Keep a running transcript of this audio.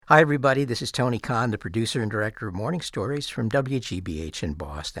Hi, everybody. This is Tony Kahn, the producer and director of Morning Stories from WGBH in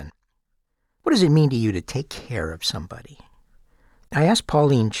Boston. What does it mean to you to take care of somebody? I asked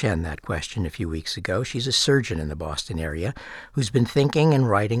Pauline Chen that question a few weeks ago. She's a surgeon in the Boston area who's been thinking and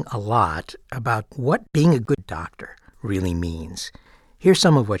writing a lot about what being a good doctor really means. Here's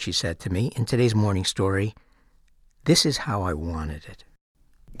some of what she said to me in today's morning story. This is how I wanted it.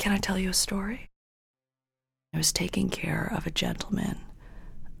 Can I tell you a story? I was taking care of a gentleman,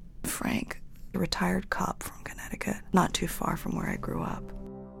 Frank, a retired cop from Connecticut, not too far from where I grew up.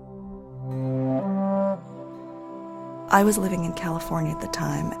 I was living in California at the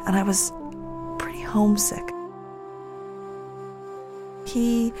time, and I was pretty homesick.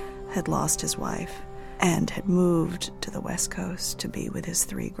 He had lost his wife and had moved to the West Coast to be with his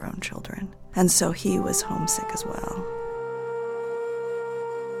 3 grown children, and so he was homesick as well.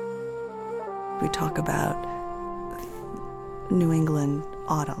 We talk about New England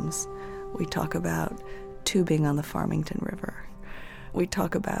autumns. We talk about tubing on the Farmington River. We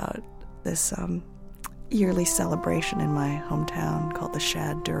talk about this yearly celebration in my hometown called the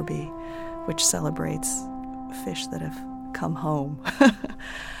Shad Derby, which celebrates fish that have come home.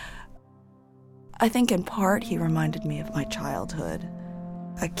 I think in part he reminded me of my childhood,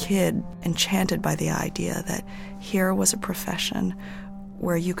 a kid enchanted by the idea that here was a profession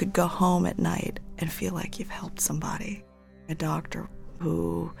where you could go home at night and feel like you've helped somebody. A doctor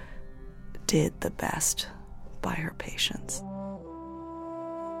who did the best by her patients.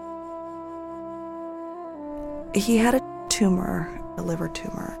 He had a tumor, a liver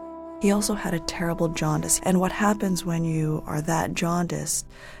tumor. He also had a terrible jaundice. And what happens when you are that jaundiced,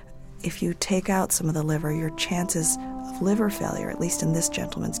 if you take out some of the liver, your chances of liver failure, at least in this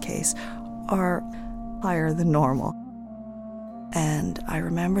gentleman's case, are higher than normal. And I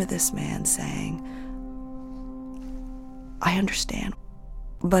remember this man saying, I understand,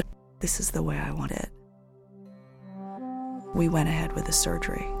 but this is the way I want it. We went ahead with the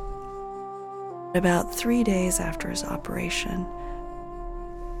surgery. About 3 days after his operation,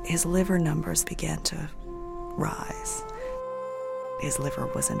 his liver numbers began to rise. His liver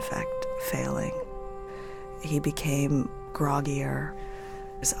was in fact failing. He became groggier,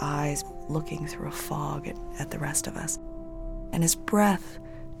 his eyes looking through a fog at the rest of us. And his breath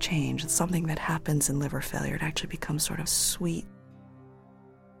changed. It's something that happens in liver failure. It actually becomes sort of sweet.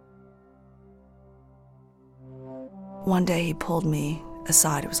 One day he pulled me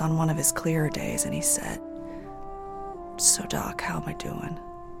aside. It was on one of his clearer days, and he said, "So, Doc, how am I doing?"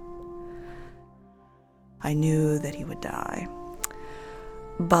 I knew that he would die.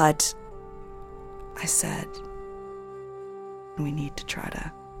 But I said, we need to try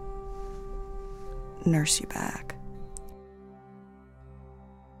to nurse you back.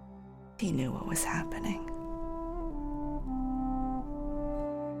 He knew what was happening.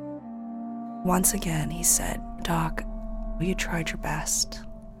 Once again, he said, "Doc, you tried your best.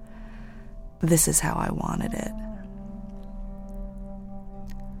 This is how I wanted it."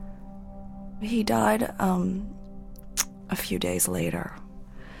 He died a few days later.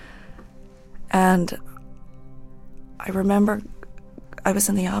 And I remember I was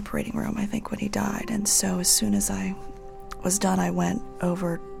in the operating room, I think, when he died. And so as soon as I was done, I went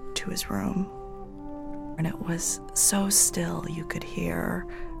over to his room. And it was so still, you could hear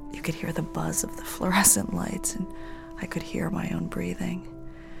the buzz of the fluorescent lights, and I could hear my own breathing.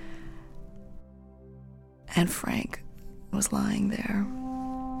 And Frank was lying there.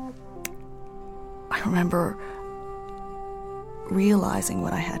 I remember realizing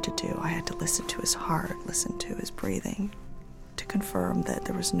what I had to do. I had to listen to his heart, listen to his breathing, to confirm that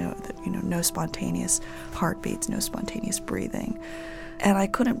there was no spontaneous heartbeats, no spontaneous breathing. And I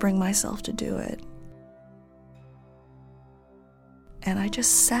couldn't bring myself to do it. And I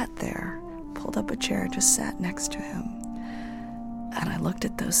just sat there, pulled up a chair, just sat next to him. And I looked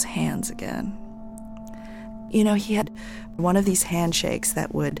at those hands again. You know, he had one of these handshakes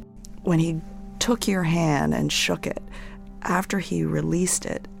that would, when he took your hand and shook it, after he released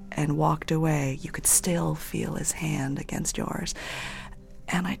it and walked away, you could still feel his hand against yours.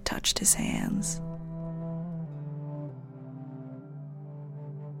 And I touched his hands.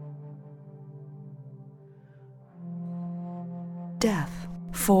 Death,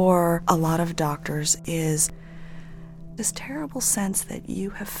 for a lot of doctors, is this terrible sense that you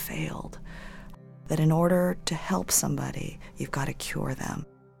have failed, that in order to help somebody, you've got to cure them.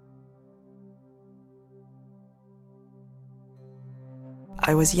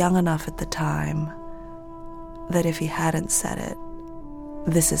 I was young enough at the time that if he hadn't said it,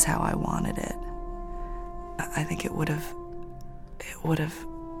 "This is how I wanted it," I think it would have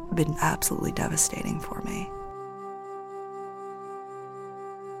been absolutely devastating for me.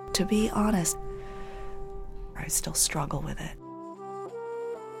 To be honest, I still struggle with it.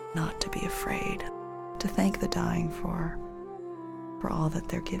 Not to be afraid, to thank the dying for all that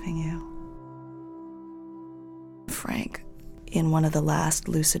they're giving you. Frank, in one of the last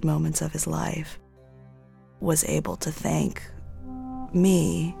lucid moments of his life, was able to thank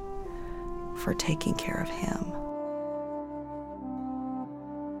me for taking care of him.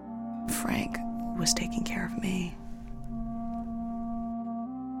 Frank was taking care of me.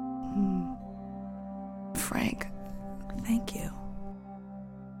 Frank, thank you.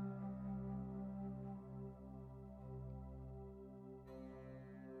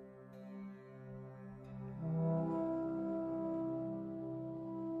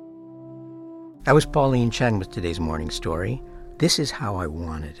 That was Pauline Chen with today's morning story. This is how I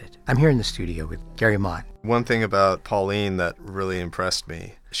wanted it. I'm here in the studio with Gary Mott. One thing about Pauline that really impressed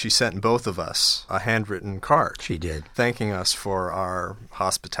me, she sent both of us a handwritten card. She did. Thanking us for our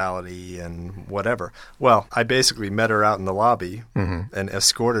hospitality and whatever. Well, I basically met her out in the lobby and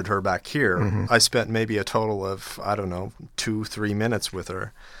escorted her back here. I spent maybe a total of, 2-3 minutes with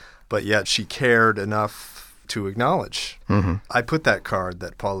her, but yet she cared enough to acknowledge. I put that card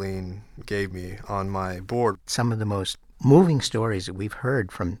that Pauline gave me on my board. Some of the most moving stories that we've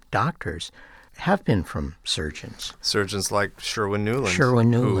heard from doctors have been from surgeons. Surgeons like Sherwin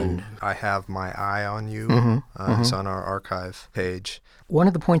Newland. Who, I have my eye on you. It's on our archive page. One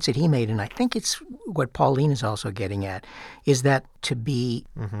of the points that he made, and I think it's what Pauline is also getting at, is that to be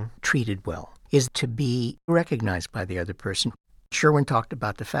treated well is to be recognized by the other person. Sherwin talked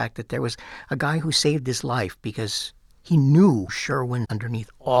about the fact that there was a guy who saved his life because he knew Sherwin underneath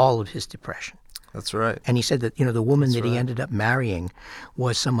all of his depression. That's right. And he said that, the woman that he ended up marrying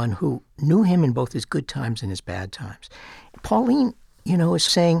was someone who knew him in both his good times and his bad times. Pauline, is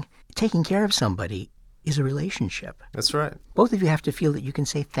saying taking care of somebody is a relationship. That's right. Both of you have to feel that you can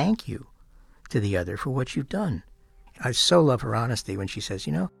say thank you to the other for what you've done. I so love her honesty when she says,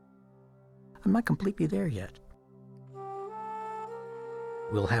 I'm not completely there yet.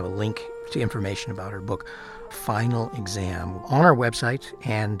 We'll have a link to information about her book, Final Exam, on our website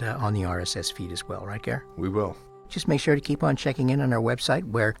and on the RSS feed as well, right, Gare? We will. Just make sure to keep on checking in on our website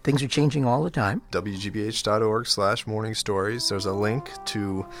where things are changing all the time. WGBH.org/morning stories. There's a link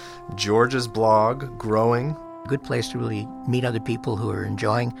to George's blog, Growing. Good place to really meet other people who are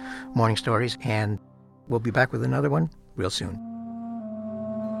enjoying morning stories. And we'll be back with another one real soon.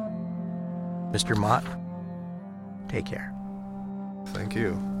 Mr. Mott, take care. Thank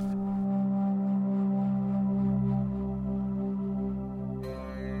you.